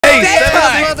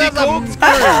corkscrew.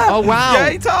 Oh, wow.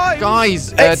 Yay time.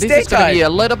 Guys, this is going to be a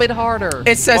little bit harder.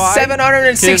 It says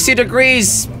 760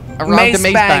 degrees around the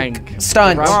maze bank.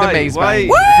 Stunt. Around the maze bank.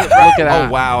 Look at that.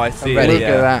 Oh, wow. I see it. Look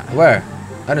at that. Where?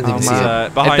 I don't think see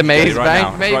it. Behind at the maze right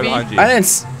bank, now. maybe? Right I didn't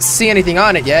see anything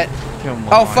on it yet. Come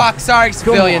Oh, on. fuck. Sorry,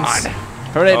 civilians.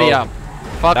 Hurry up.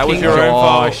 Fucking That was your own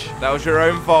Josh. fault. That was your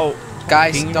own fault.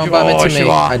 Guys, King don't bump into me.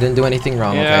 Joshua. I didn't do anything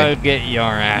wrong, Yeah, okay? get your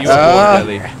ass. You were born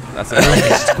early. That's it.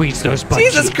 Squeeze those butt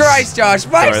Jesus cheeks. Christ, Josh.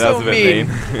 Why Sorry, so that's a bit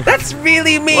mean? That's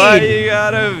really mean. Why you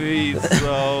gotta be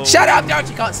so... Shut up, Josh.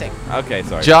 You can't sing. Okay,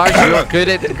 sorry. Josh, you're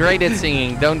great at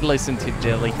singing. Don't listen to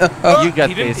Jelly. You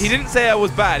got this. He didn't say I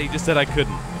was bad. He just said I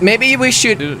couldn't. Maybe we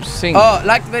should... Sing. Oh,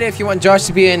 like the video if you want Josh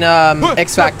to be in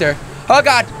X Factor. Oh,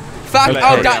 God. Fuck. Okay,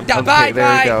 Oh, okay, bye,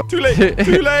 there we go. Too late.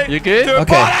 Too late. You good?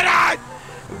 Okay.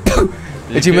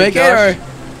 Did you make it, or...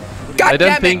 God I don't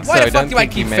damn it. think Why so. the fuck do I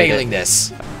think you keep made failing it.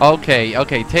 this?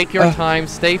 Okay, take your time.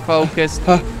 Stay focused.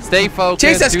 Stay focused.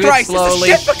 Jesus do Christ, it slowly.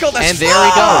 this is difficult as And there we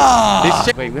go. fuck. This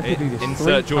shit. Wait, we have to do this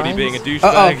Insert 3 Jordy times? being a douchebag.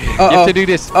 Uh-oh. You have to do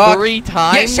this 3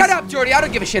 times. Yeah, shut up, Jordy. I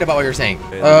don't give a shit about what you're saying.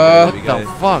 There we What go. the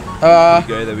fuck?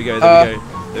 There we go.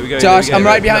 There we go. Josh, I'm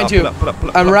right behind you.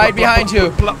 I'm right behind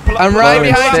you. I'm right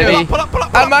behind you.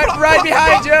 I'm right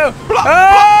behind you.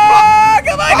 Oh,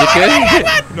 come on, You come good?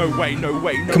 on. No way, no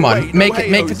way, no Come on, way, make no it,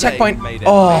 way, make the Jose. checkpoint. Made it.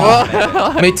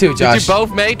 Oh, me too, Did Josh. you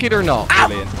both make it or not?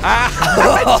 Brilliant.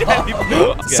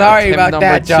 Ah, Sorry about number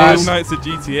that, 2. Josh. No, it's a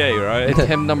GTA, right? It's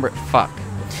him number. Fuck.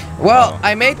 Well,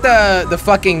 I made the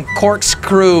fucking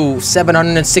corkscrew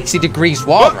 760 degrees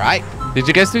wall, right? Did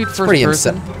you guys do it first Pretty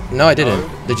person? upset. No, I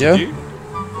didn't. Did you?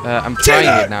 I'm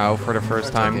trying it now for the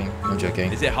first time. I'm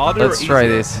joking. Is it harder Let's or try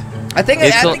easier? this. I think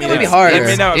it would be harder. Let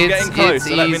me know. I'm getting close, It's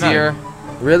so let me know. easier.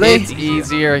 Really? It's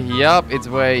easier. Yup, it's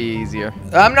way easier.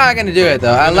 I'm not gonna do it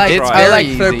though. I like It's I like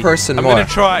very third easy. person I'm more. gonna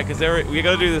try it because we're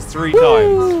gonna do this 3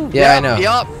 times. Yeah, I know.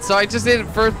 Yup. So I just did it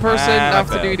first person. I have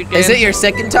to do it again. Is it your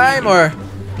second time or?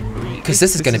 Because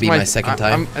this is gonna be my second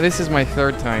time. This is my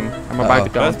 3rd time. I'm about to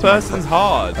go. First person's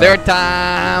hard. 3rd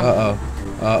time.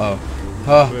 Uh-oh.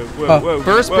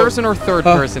 First person or third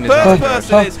person is First hard?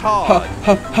 person is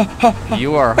hard.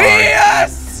 You are hard.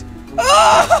 Yes!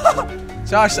 Oh!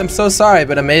 Josh, I'm so sorry,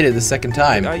 but I made it the second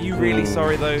time. Are you really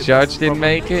sorry though? Judge didn't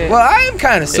make it. Well, I am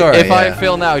kind of sorry. If I yeah.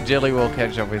 fail now, Jelly will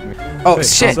catch up with me. Oh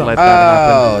shit! Don't let that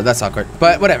happen. Oh, that's awkward.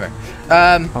 But whatever.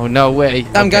 Oh no way.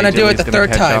 I'm gonna do it Jelly's the gonna third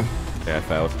catch time. up. Yeah, I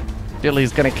failed.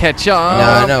 Jelly's gonna catch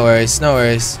up. No worries, no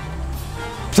worries.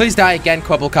 Please die again,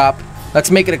 Quibble Cop. Let's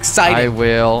make it exciting. I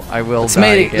will Let's die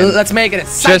make it. again. Let's make it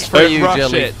exciting. Just for Don't you, rush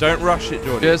Jelly. it. Don't rush it,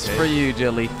 Jordan. Just for you,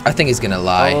 Jelly. I think he's gonna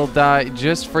lie. I'll die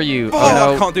just for you. Oh, Oh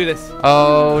I no. can't do this.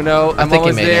 Oh no. I'm think he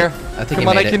almost made there. it. I think he Come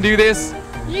on, made I can it. do this.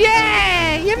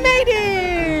 Yeah, you made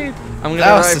it. I'm gonna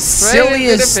That was arrive the straight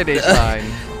silliest- into the finish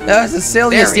line. That was the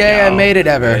silliest There we yay I go. made it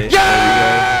ever. Okay,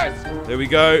 There we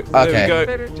go. Okay. There we go.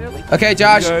 Better, Jelly. Okay,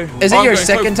 Josh, There we go. is it I'm your going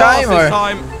so second fast time this or?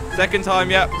 time. Second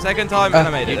time, yep. Second time, and I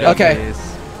made it. You got Okay. this.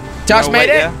 Josh You wanna made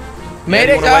wait, it. yeah? Made Yeah, it,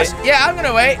 you wanna Josh. Yeah, I'm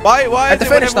gonna wait. Why At the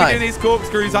is it finish whenever we line. do these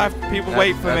corkscrews, I have people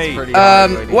wait for That's me? pretty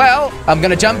hard already. Well, I'm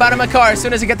gonna jump out of my car as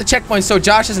soon as I get the checkpoint, so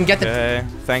Josh doesn't get the. Okay.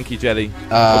 Thank you, Jelly.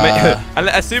 And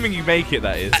assuming you make it,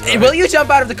 that is. Right? Will you jump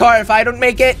out of the car if I don't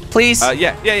make it, please?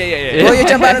 Yeah. Will you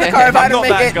jump out of the car if I I'm don't not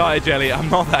make that it? guy, Jelly. I'm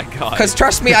not that guy. Because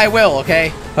trust me, I will.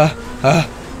 Okay.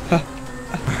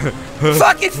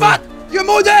 Fuck! You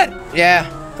moved it. Yeah,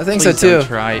 I think Please so too. don't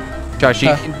try. Josh, you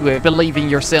can do it. Believe in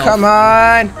yourself. Come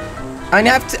on. I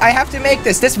have to make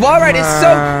this. This wall ride is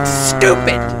so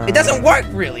stupid. It doesn't work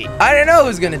really. I don't know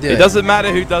who's gonna do it. It doesn't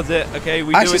matter who does it. Okay,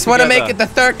 we I do it just want to together. make it the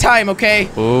third time. Okay.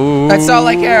 Ooh. That's all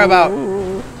I care about.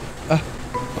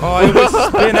 Oh, I always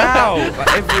spin out like,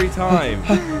 every time.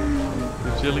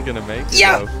 You're really gonna make it.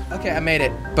 Yeah. though. Okay, I made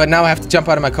it. But now I have to jump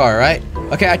out of my car, right?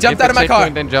 Okay, I jumped Hit out of the my car.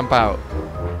 checkpoint, then jump out.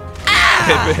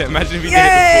 Imagine if you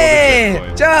Yay! did it before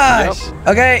the checkpoint. Josh.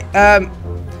 Okay.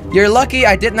 You're lucky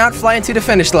I did not fly into the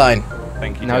finish line.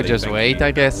 Thank you. Now Jelly, just thank wait, you.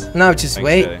 I guess. No, just Thanks,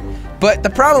 wait. Jelly. But the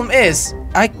problem is,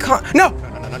 I can't. No,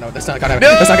 that's not gonna happen.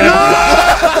 That's not gonna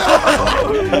happen.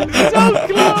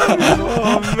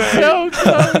 Oh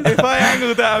man. If I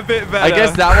angled that a bit better. I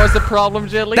guess that was the problem,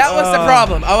 Jelly. That was the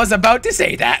problem. I was about to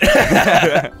say that.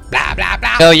 Blah blah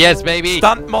blah. Oh yes, baby.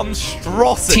 Stunt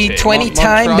monstrosity. T20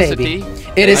 time, baby.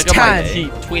 It is time.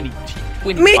 T20.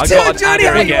 Me I too, got an Judy. adder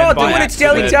Are you all again by doing it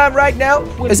jelly accident. time right now?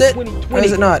 Is it? Or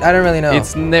is it not? I don't really know.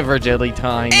 It's never Jelly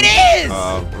time. It is.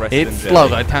 Rest It's in slow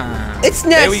jelly. time. It's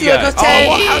There not we sugar go. Oh, time.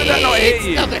 how did that not hit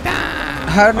you?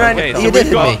 How did Okay, I? so You we've did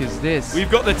hit got- me. What is this? We've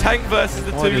got the tank versus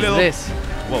the What two is little. this?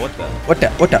 What the?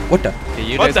 What the? Okay,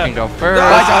 you What guys the- can go first.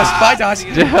 Bye, Josh. Bye, Josh. See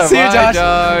you, Bye, Josh.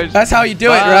 Josh. That's how you do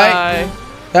it, right?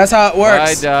 Bye. That's how it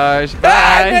works. Bye, Josh.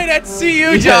 Ah, I Bye. made it. See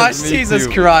you, Yes, Josh. me Jesus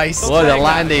too. Christ. What a Okay,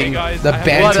 landing. guys, The and-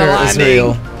 banter is landing.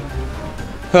 real.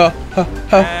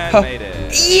 And made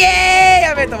it. Yay!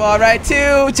 I made the wall right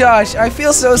too, Josh. I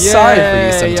feel so sorry for you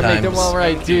Yeah, sometimes. you made them all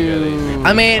right, too.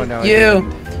 I mean, Oh, no, I you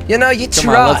didn't. know, you Come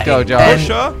try. on, let's go, Josh. and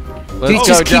Sure. Let's you go,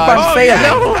 just keep Josh. on failing.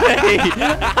 No way.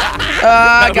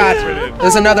 I got brilliant. it.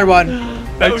 There's another one.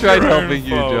 I was tried your own helping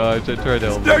you, fault. Josh. I tried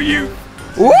helping. No, you.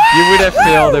 Woo! You would have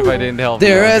failed if I didn't help you.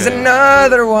 There is okay?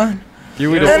 another one.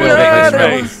 You would You have know failed what? if I Another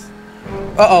didn't one. help you.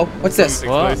 Uh-oh, what's this?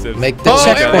 What? Explosives. Make the Oh,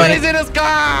 everybody's checkpoint. in the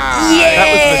sky! Yay!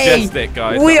 That was majestic,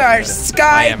 guys. We That are was majestic. I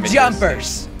sky am majestic.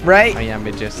 jumpers, right? I am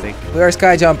majestic. We are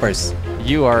sky jumpers.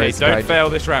 You are Okay, a sky don't fail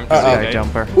this ramp. Uh-oh. okay?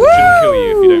 jumper. Woo! Shouldn't kill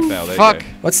you if you don't fail. There you Fuck. go.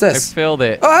 What's I this? failed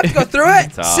it. Oh, I have to go through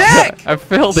it. Tough. Sick. I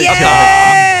failed it.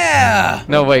 Yeah.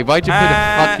 No, wait. Why'd you put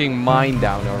a fucking mine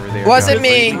down over there? Wasn't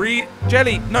Josh? me.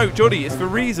 Jelly, no, Jordy, it's for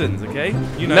reasons, okay?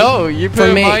 You know. No, you For put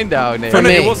a me. mine down there. For no,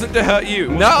 me. it wasn't to hurt you. It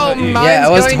wasn't No, to hurt you. mine's Yeah,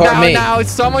 it was to going hurt down me. now.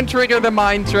 Someone trigger the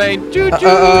mine train. Choo choo.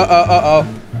 Uh-oh.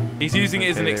 He's using it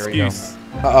as an Okay, there we go. excuse.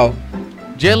 Uh-oh.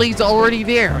 Jelly's already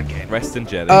there again. Rest in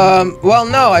jelly. Well,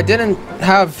 no, I didn't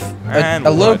have And a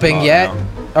the looping right yet. part now.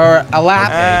 Or a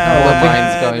lap. And- Oh, the looping.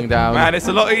 mine's going down. Man, it's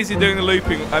a lot easier doing the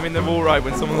looping. I mean, the wall ride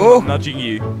when someone's Oh. nudging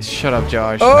you. Shut up,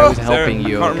 Josh. Oh. I was There- helping I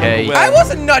you, can't remember okay? where- I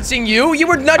wasn't nudging you. You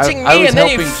were nudging I me, was and then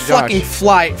you helping Josh. fucking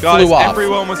Guys, flew off.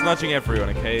 everyone was nudging everyone,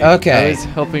 okay? I Okay. was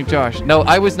helping Josh. No,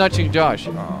 I was nudging Josh.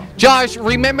 Oh. Josh,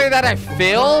 remember that I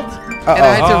failed? And I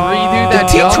had Uh-oh. to redo The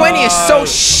that The jump? T20 is so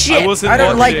shit. wasn't I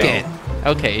don't like watching. it.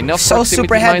 Okay, enough So proximity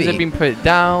super mines heavy. have been put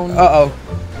down. Uh-oh.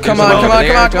 Come There's on, a come one on, over come on,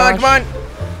 there, come on, come on.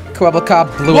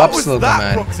 Quebblecop blew What up was Slogan, that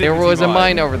man. proximity There was a mine?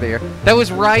 mine over there. That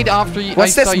was right after you.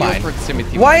 What's I this saw your mine?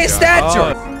 proximity Why mine, is Josh. that, Oh.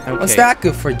 Jordy? Okay. What's that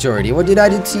good for, Jordy? What did I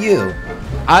do to you?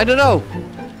 I don't know.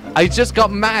 I just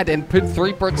got mad and put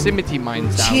 3 proximity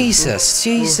mines down.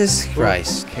 Jesus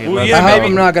Christ. Okay, Well, let's yeah, I hope maybe-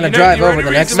 I'm not gonna you know, drive the over only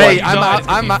the next reason why one. you Mate, I'm died out, is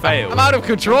if you failed. I'm out of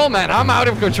control, man. I'm out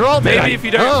of control today. Maybe if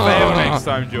you don't Oh. fail next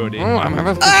time, Jordy. Oh, I'm out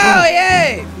of control. Oh,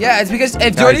 yay! Yeah, it's because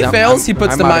if Jordy I'm- fails, he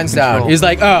puts I'm the out of mines down. control. He's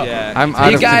like, oh, Yeah. I'm out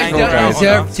you of guys control, don't guys.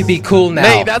 deserve to be cool now.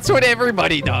 Mate, that's what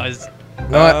everybody does.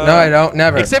 No, I don't.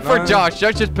 Never. Except for No. Josh.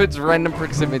 Josh just puts random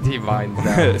proximity mines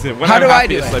down. When How I'm do I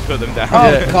do happiest, it? I put them down.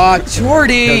 Oh, Yeah. God,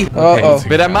 Jordy. Okay, Uh-oh.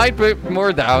 But I might put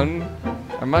more down.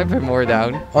 I might put more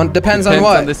down. Depends on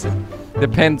what?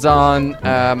 Depends on Oh, if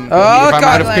I'm God,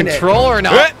 out of landed. control or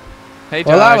not. Hey, Josh.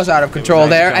 Well, I was out of control Nice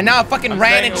there, jump. and now I fucking I'm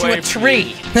ran staying into away a from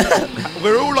tree.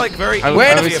 We're all like very. I- We're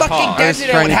in I a was- fucking I was desert,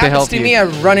 and trying what to happens help to you. me, I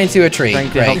run into a tree. Trying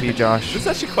to Great. help you, Josh. There's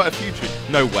actually quite a few trees.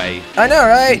 No way. I know,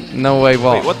 right? No way,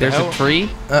 what? Wait, what the There's hell? a tree?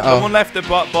 Someone Uh-oh. left a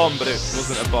bomb, but it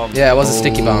wasn't a bomb. Yeah, it was a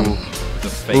sticky bomb. It was a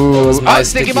fake Ooh. bomb. It was my Oh,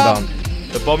 sticky sticky bomb. bomb.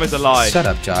 The bomb is a lie. Shut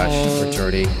up, Josh, or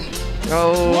Jordy.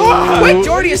 Oh. Wait,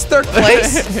 Jordy is third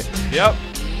place? Yep.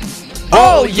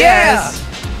 Oh, yes. yeah.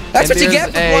 That's And what you get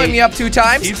for there's a- blowing me up 2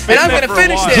 times, He's and been I'm there gonna for a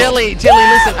finish while. this. Jelly,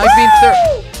 listen, I've been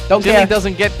third. Don't Jelly care.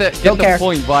 doesn't get the Don't care.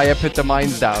 point why I put the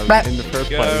mines down Blah. in the first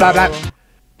Go. place. Blah, blah.